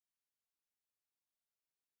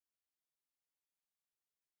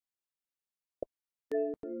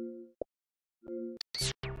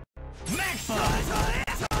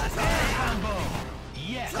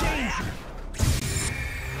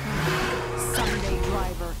Sunday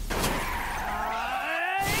driver.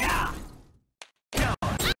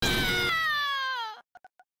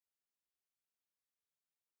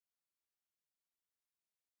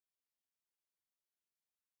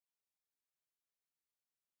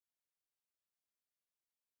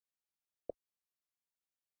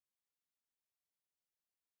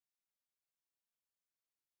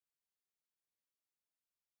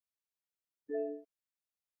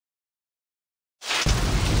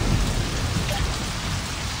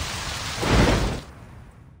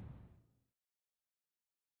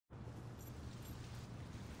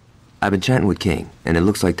 I've been chatting with King, and it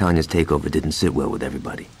looks like Tanya's takeover didn't sit well with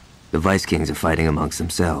everybody. The Vice Kings are fighting amongst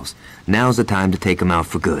themselves. Now's the time to take them out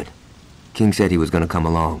for good. King said he was gonna come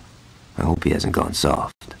along. I hope he hasn't gone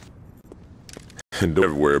soft. And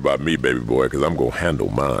don't worry about me, baby boy, because I'm gonna handle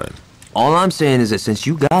mine. All I'm saying is that since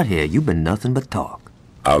you got here, you've been nothing but talk.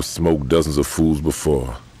 I've smoked dozens of fools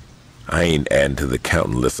before. I ain't adding to the count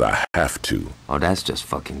unless I have to. Oh, that's just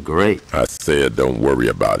fucking great. I said don't worry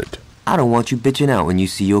about it. I don't want you bitching out when you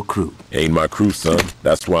see your crew. Ain't my crew, son.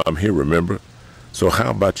 That's why I'm here, remember? So how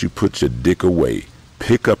about you put your dick away,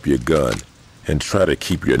 pick up your gun, and try to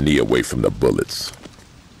keep your knee away from the bullets.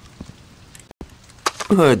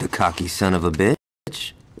 You heard the cocky son of a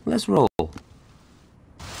bitch. Let's roll.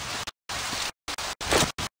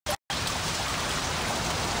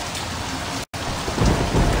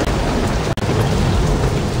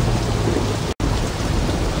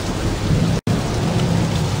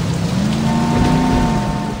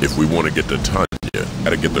 If we want to get to Tanya,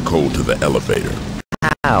 gotta get the code to the elevator.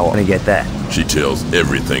 How? I want to get that. She tells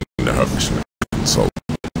everything to her so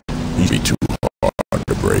he'd be too hard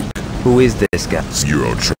to break. Who is this guy?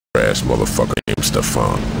 Zero trash motherfucker named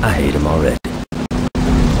Stefan. I hate him already.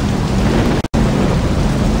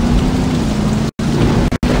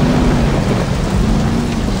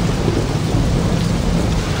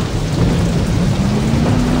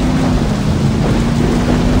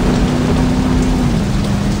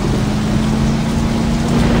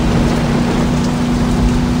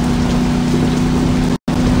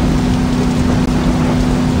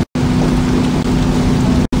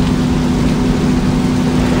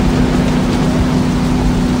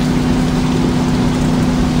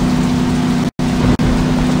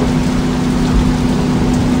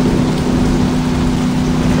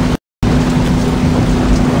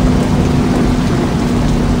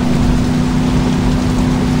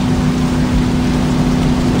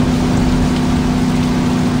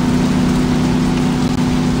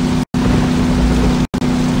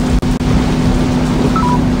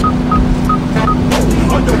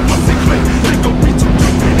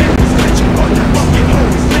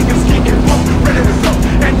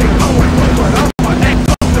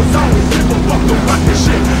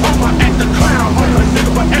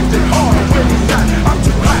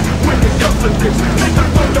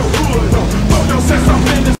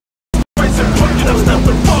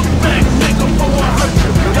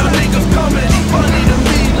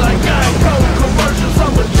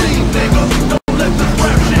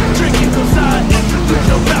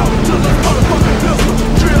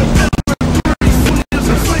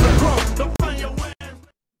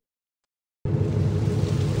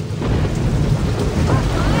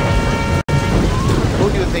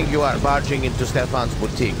 Barging into Stefan's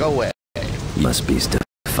boutique. Go away. You must be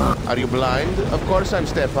Stefan. Are you blind? Of course I'm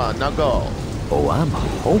Stefan. Now go. Oh, I'm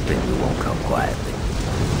hoping you won't come quietly.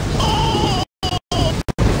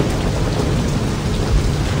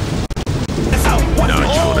 Now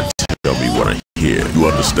you're gonna tell me what I hear. You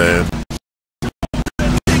understand?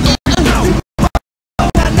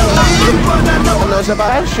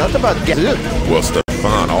 Not about get. Well,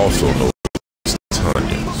 Stefan also knows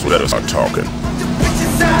Tanya, so let us start talking.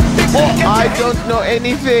 Oh, I don't know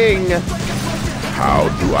anything. How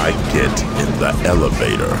do I get in the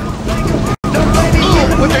elevator?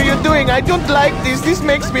 What are you doing? I don't like this. This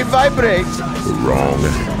makes me vibrate. Wrong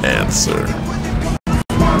answer.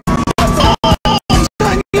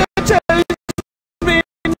 You tell me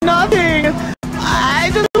nothing.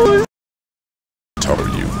 I don't know. Talk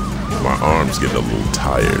to you. My arm's getting a little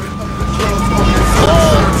tired.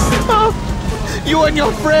 You and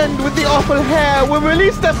your friend with the awful hair will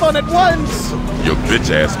release Stefan at once. Your bitch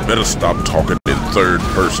ass better stop talking in third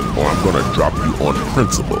person or I'm gonna drop you on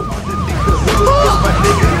principle.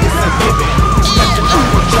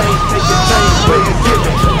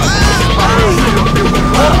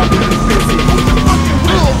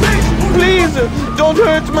 Please, don't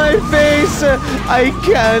hurt my face. I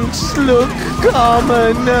can't look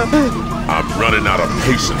common. I'm running out of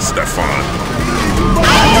patience, Stefan.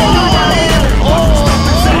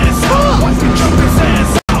 Oh!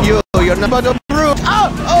 You're not but a brute.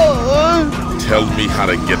 Tell me how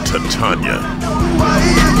to get to Tanya.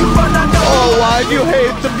 Oh, why do you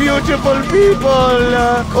hate the beautiful people?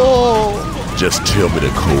 Just tell me the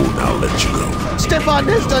code and I'll let you go. Stefan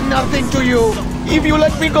has done nothing to you. If you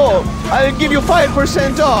let me go, I'll give you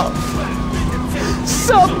 5% off.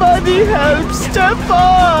 Somebody help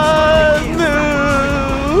Stefan!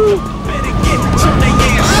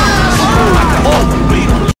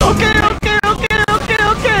 Okay.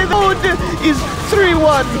 The code is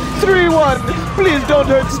 3131. Please don't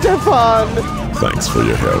hurt Stefan. Thanks for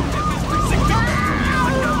your help.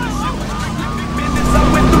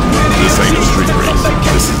 This ain't a street race.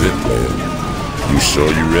 This is it, player. You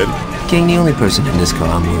sure you ready? King, the only person in this car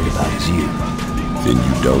I'm worried about is you. Then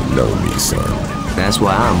you don't know me, son. That's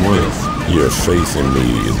why I'm worried. Your faith in me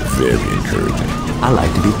is very encouraging. I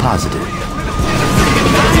like to be positive.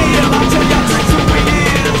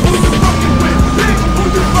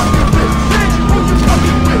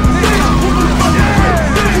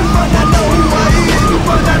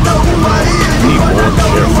 Be more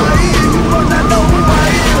careful.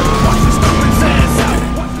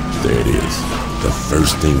 There it is. The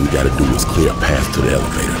first thing we gotta do is clear a path to the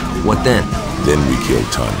elevator. What then? Then we kill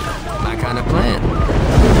Tanya. My kind of plan.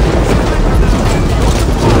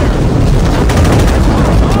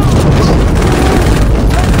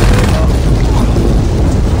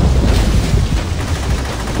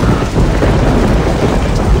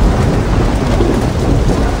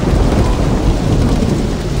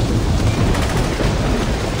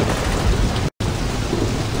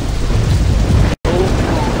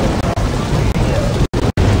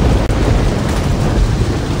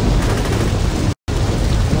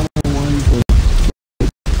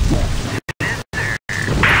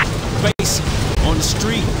 On the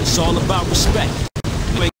street, it's all about respect.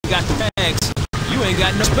 You ain't got the bags, you ain't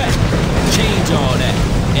got no respect. Change all that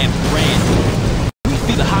and brand. We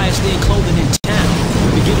feel the highest end clothing in town.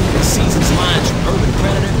 Beginning with the season's lines from Urban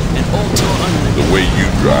Predator and Old Tour under The way you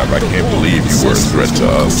drive, I can't believe you were a threat to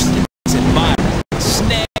us.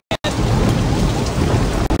 Snap.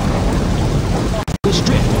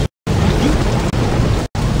 Strip.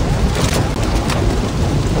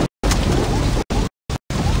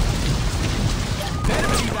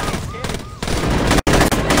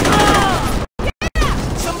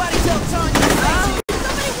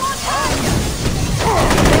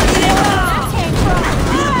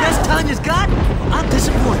 Tanya's got? I'm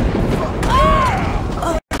disappointed.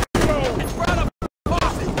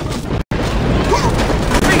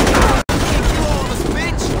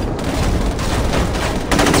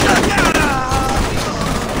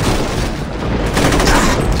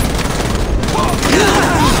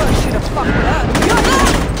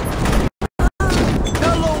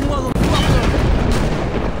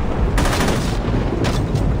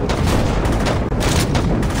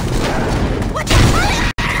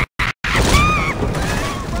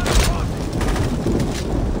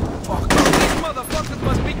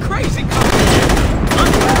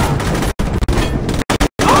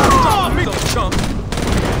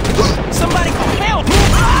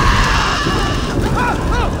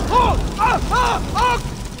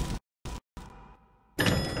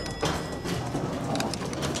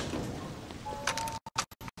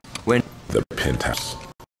 When? The penthouse.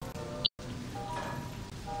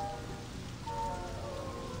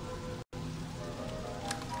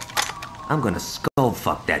 I'm gonna skull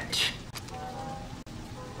fuck that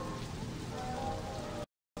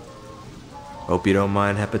Hope you don't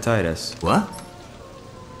mind hepatitis. What?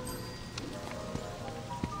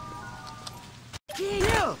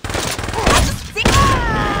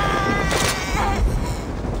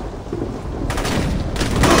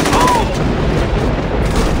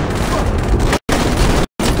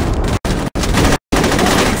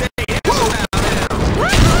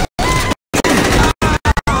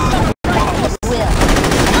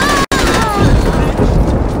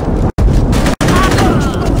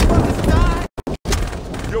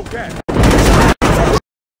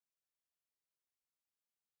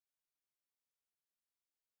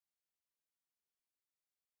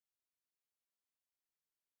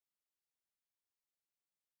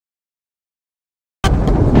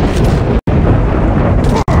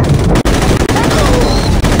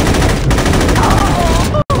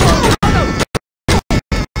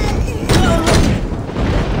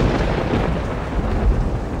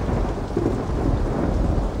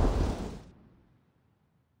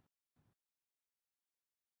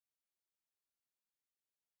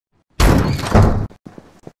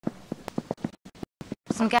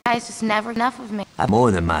 Some guys just never enough of me. I'm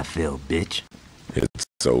more than my fill, bitch. It's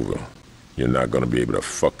over. You're not gonna be able to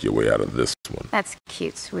fuck your way out of this one. That's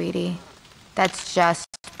cute, sweetie. That's just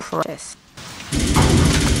precious.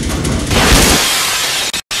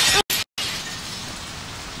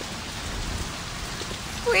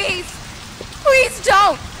 Please! Please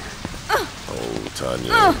don't! Oh,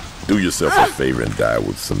 Tanya. Do yourself a favor and die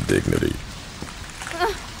with some dignity.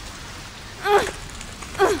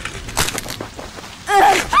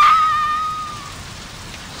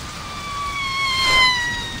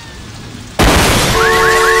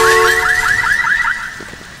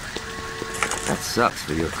 That sucks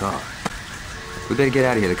for your car. We better get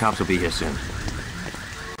out of here. The cops will be here soon.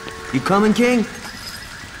 You coming, King?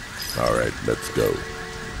 All right, let's go.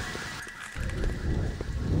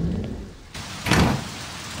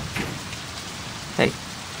 Hey,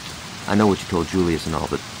 I know what you told Julius and all,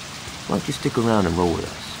 but why don't you stick around and roll with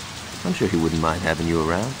us? I'm sure he wouldn't mind having you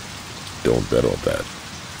around. Don't bet on that.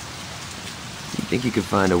 You think you could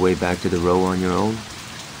find a way back to the row on your own?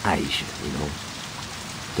 Aisha, you know.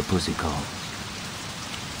 The pussy calls.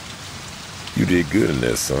 You did good in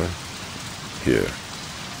there, son. Here,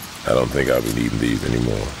 I don't think I'll be needing these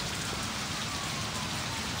anymore.